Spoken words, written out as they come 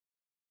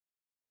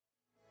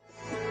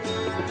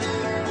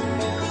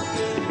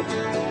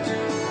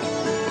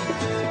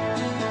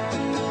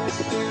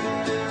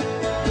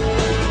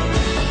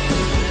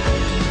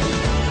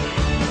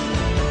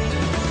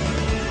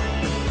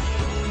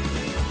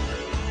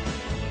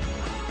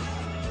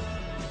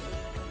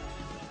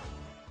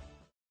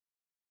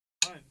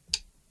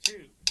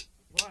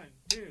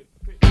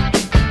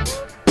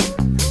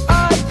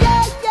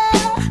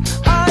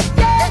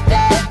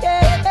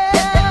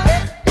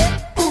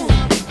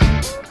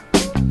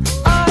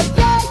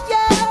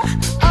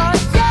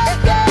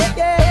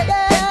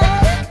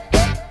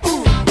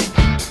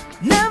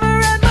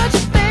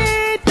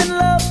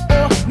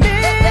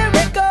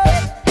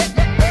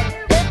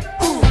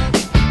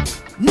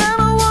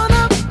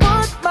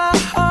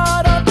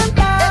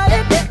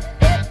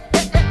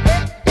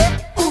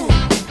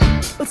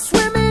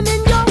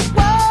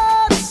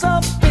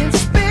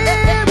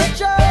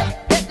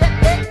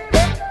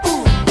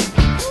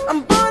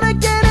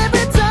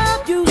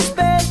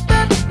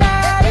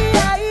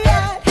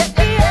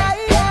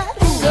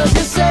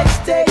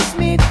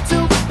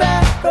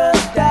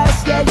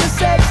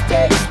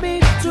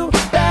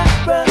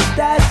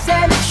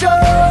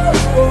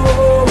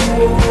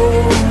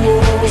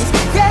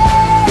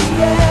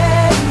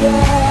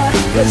yeah.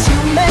 'Cause you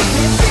make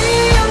me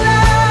feel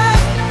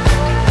like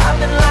I've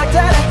been locked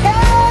out of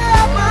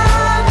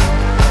heaven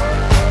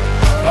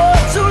for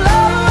too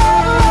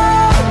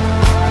long,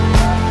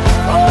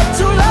 for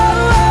too long.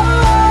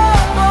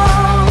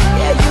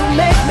 Yeah, you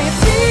make me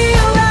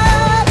feel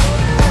like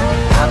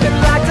I've been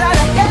locked out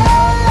of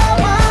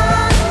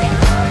heaven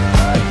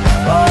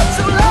for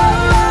too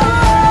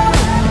long,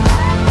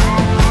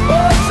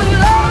 for too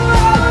long.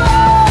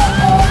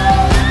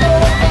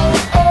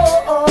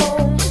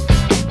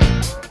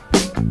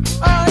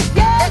 Oh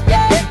yeah,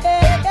 yeah,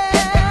 yeah,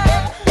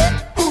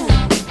 yeah. Ooh.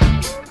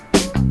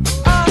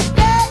 Oh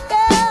yeah,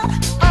 yeah.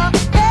 Oh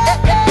yeah,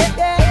 yeah,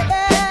 yeah,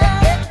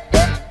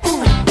 yeah.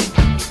 Ooh.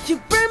 You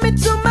bring me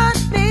to my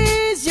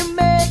knees, you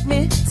make me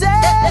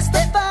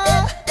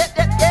testify.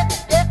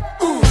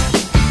 Ooh.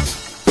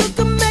 You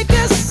can make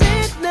a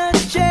sinner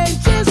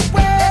change his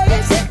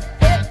ways.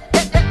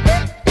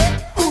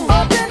 Ooh.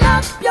 Open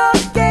up your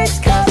gates,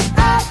 'cause I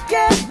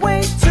can't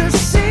wait to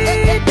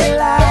see the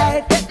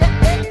light.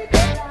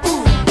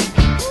 Ooh.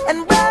 And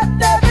where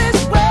there is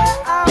where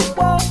I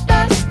wanna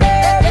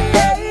stay.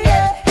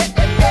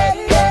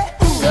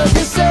 Ooh. 'Cause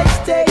your sex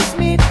takes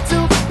me to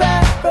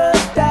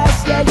paradise.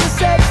 Yeah, your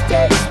sex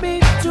takes me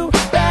to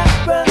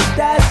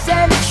paradise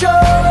and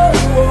shows.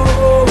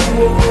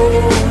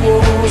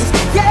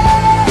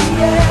 Yeah,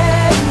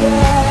 yeah,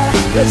 yeah.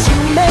 'Cause you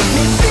make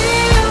me feel